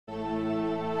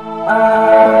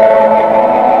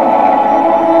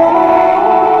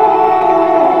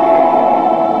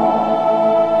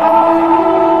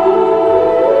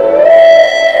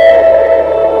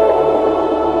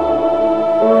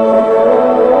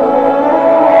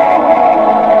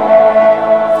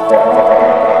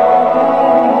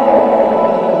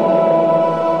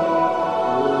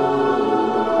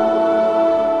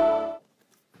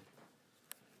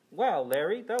Wow,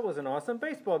 Larry, that was an awesome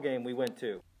baseball game we went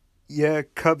to. Yeah,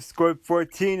 Cubs scored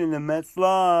 14 and the Mets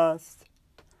lost.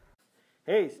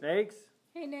 Hey, Snakes.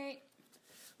 Hey, Nate.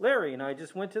 Larry and I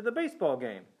just went to the baseball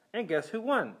game. And guess who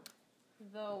won?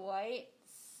 The White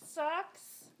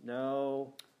Sox?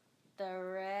 No. The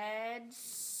Red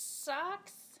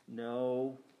Sox?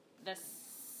 No. The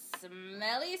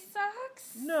Smelly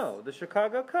Sox? No, the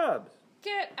Chicago Cubs.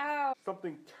 Get out.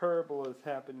 Something terrible has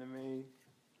happened to me.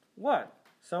 What?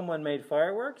 Someone made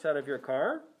fireworks out of your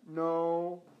car?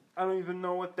 No, I don't even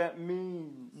know what that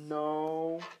means.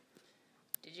 No.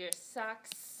 Did your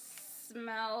socks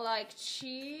smell like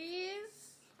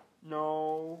cheese?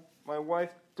 No, my wife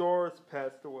Doris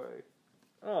passed away.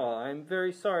 Oh, I'm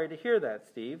very sorry to hear that,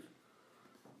 Steve.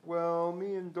 Well,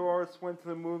 me and Doris went to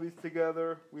the movies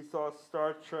together. We saw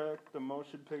Star Trek, the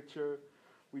motion picture.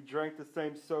 We drank the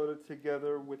same soda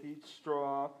together with each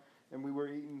straw, and we were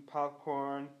eating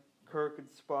popcorn. Kirk and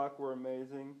Spock were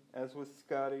amazing, as was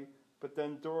Scotty. But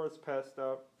then Doris passed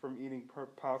out from eating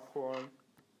popcorn.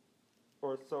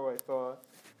 Or so I thought.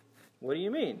 What do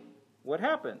you mean? What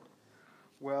happened?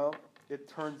 Well, it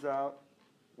turns out,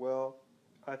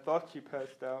 I thought she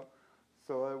passed out,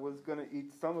 so I was going to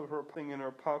eat some of her thing, and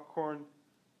her popcorn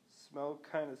smelled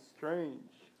kind of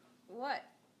strange. What?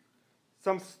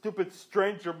 Some stupid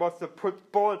stranger must have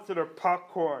put bullets in her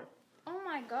popcorn. Oh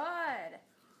my God.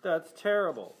 That's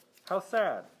terrible. How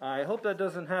sad. I hope that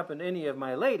doesn't happen to any of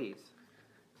my ladies.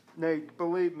 Nate,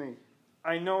 believe me,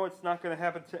 I know it's not going to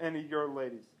happen to any of your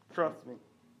ladies. Trust me.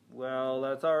 Well,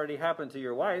 that's already happened to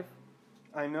your wife.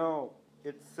 I know.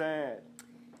 It's sad.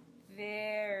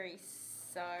 Very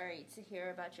sorry to hear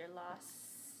about your loss,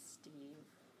 Steve.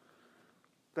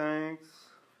 Thanks.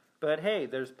 But hey,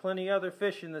 there's plenty other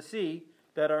fish in the sea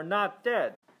that are not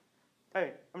dead.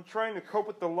 Hey, I'm trying to cope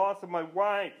with the loss of my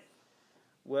wife.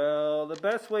 Well, the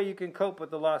best way you can cope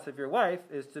with the loss of your wife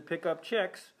is to pick up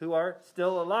chicks who are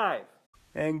still alive.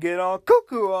 And get all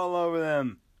cuckoo all over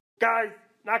them. Guys,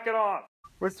 knock it off.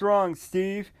 What's wrong,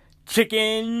 Steve?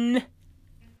 Chicken.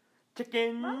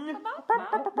 Chicken.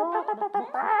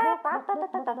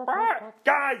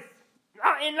 Guys,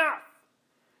 not enough.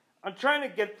 I'm trying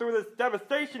to get through this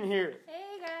devastation here.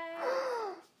 Hey,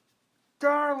 guys.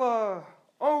 Darla.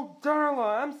 Oh,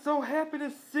 Darla, I'm so happy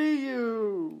to see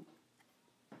you.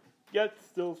 Yet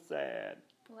still sad.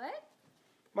 What?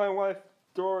 My wife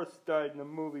Doris died in a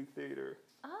movie theater.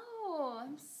 Oh,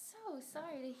 I'm so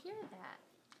sorry to hear that.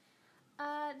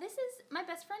 This is my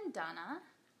best friend, Donna.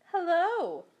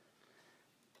 Hello.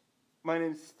 My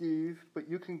name's Steve, but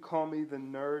you can call me the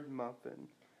Nerd Muffin.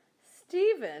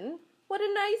 Steven? What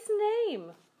a nice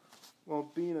name. Well,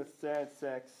 being a sad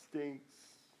sack stinks.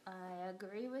 I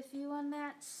agree with you on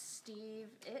that, Steve.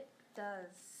 It does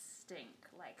stink,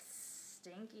 like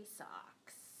stinky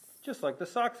socks. Just like the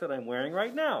socks that I'm wearing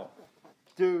right now.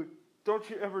 Dude, don't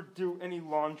you ever do any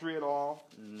laundry at all?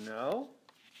 No.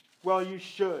 Well, you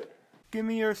should. Give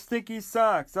me your sticky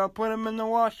socks. I'll put them in the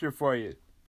washer for you.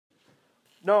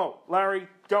 No, Larry,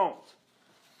 don't.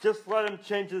 Just let him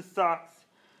change his socks,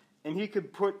 and he can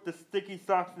put the sticky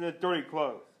socks in the dirty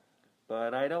clothes.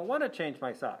 But I don't want to change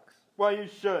my socks. Well, you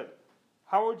should.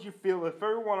 How would you feel if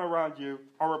everyone around you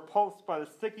are repulsed by the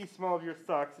sticky smell of your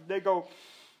socks and they go,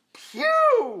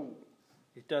 phew?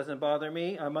 It doesn't bother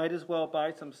me. I might as well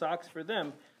buy some socks for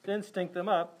them, then stink them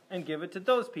up and give it to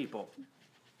those people.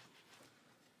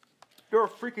 You're a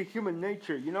freak of human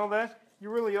nature, you know that? You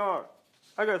really are.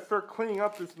 I gotta start cleaning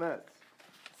up this mess.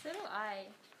 So do I.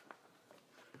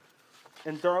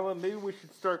 And Darla, maybe we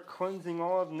should start cleansing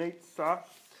all of Nate's socks?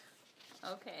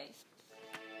 Okay.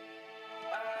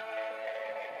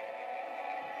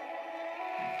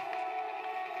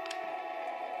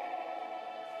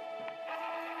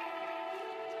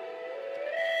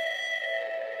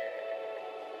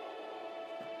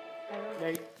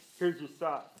 Nate, here's your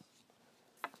socks.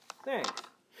 Thanks.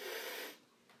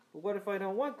 But what if I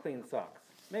don't want clean socks?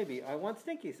 Maybe I want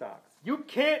stinky socks. You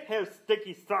can't have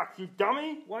sticky socks, you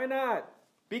dummy! Why not?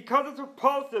 Because it's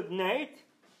repulsive, Nate!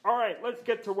 Alright, let's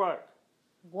get to work.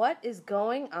 What is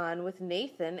going on with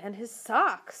Nathan and his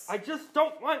socks? I just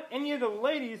don't want any of the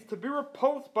ladies to be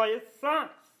repulsed by his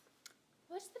socks.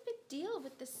 What's the big deal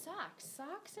with the socks?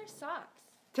 Socks are socks.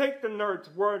 Take the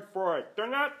nerd's word for it. They're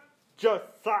not just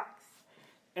socks.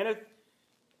 And if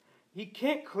he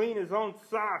can't clean his own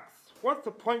socks, what's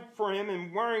the point for him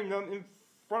in wearing them in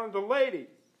front of the ladies?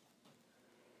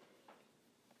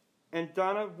 And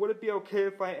Donna, would it be okay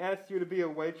if I asked you to be a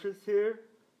waitress here?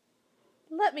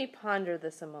 Let me ponder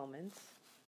this a moment.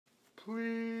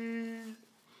 Please.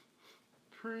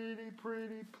 Pretty,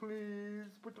 please.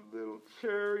 With a little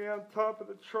cherry on top of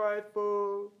the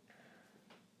trifle.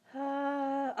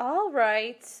 All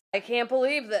right. I can't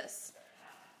believe this.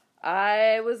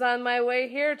 I was on my way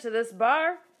here to this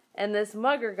bar, and this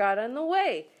mugger got in the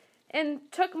way and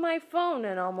took my phone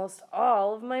and almost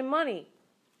all of my money.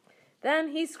 Then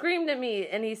he screamed at me,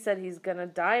 and he said he's gonna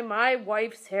dye my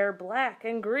wife's hair black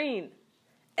and green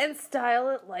and style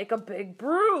it like a big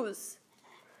bruise.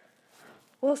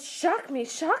 Well, shock me.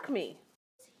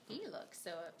 He looks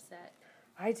so upset.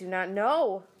 I do not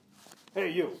know. Hey,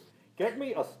 you. Get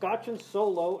me a Scotch and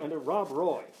Solo and a Rob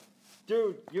Roy.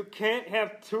 Dude, you can't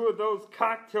have two of those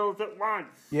cocktails at once.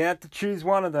 You have to choose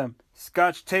one of them.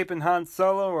 Scotch Tape and Han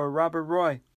Solo or Robert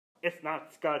Roy. It's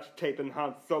not Scotch Tape and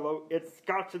Han Solo, it's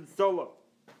Scotch and Solo.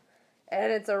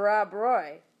 And it's a Rob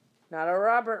Roy, not a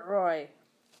Robert Roy.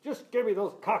 Just give me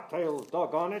those cocktails,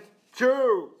 doggone it.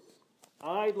 Choose!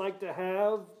 I'd like to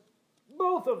have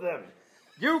both of them.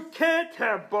 You can't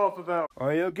have both of them,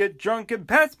 or you'll get drunk and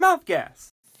pass mouth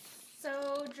gas.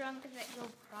 So drunk that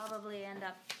you'll probably end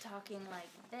up talking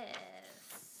like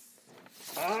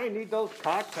this. I need those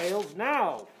cocktails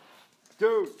now.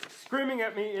 Dude, screaming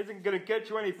at me isn't gonna get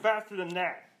you any faster than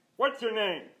that. What's your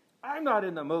name? I'm not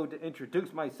in the mood to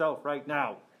introduce myself right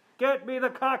now. Get me the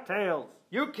cocktails.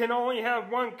 You can only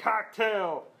have one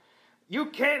cocktail. You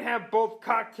can't have both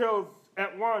cocktails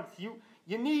at once.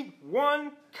 You need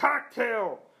one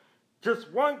cocktail.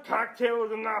 Just one cocktail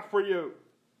is enough for you.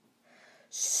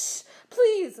 Shh,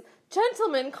 please,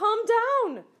 gentlemen, calm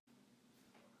down.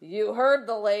 You heard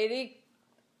the lady.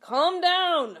 Calm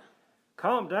down.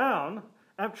 Calm down.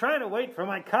 I'm trying to wait for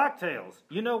my cocktails.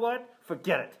 You know what?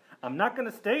 Forget it. I'm not going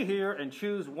to stay here and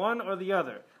choose one or the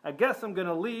other. I guess I'm going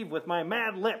to leave with my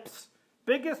mad lips.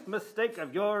 Biggest mistake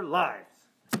of your lives.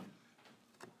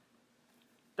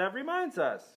 That reminds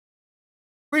us.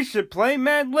 We should play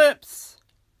Mad Lips.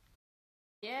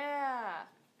 Yeah.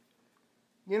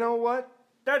 You know what?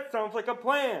 That sounds like a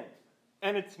plan.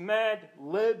 And it's Mad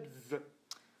Libs.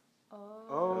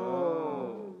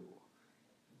 Oh.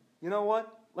 You know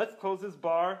what? Let's close this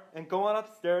bar and go on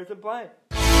upstairs and play.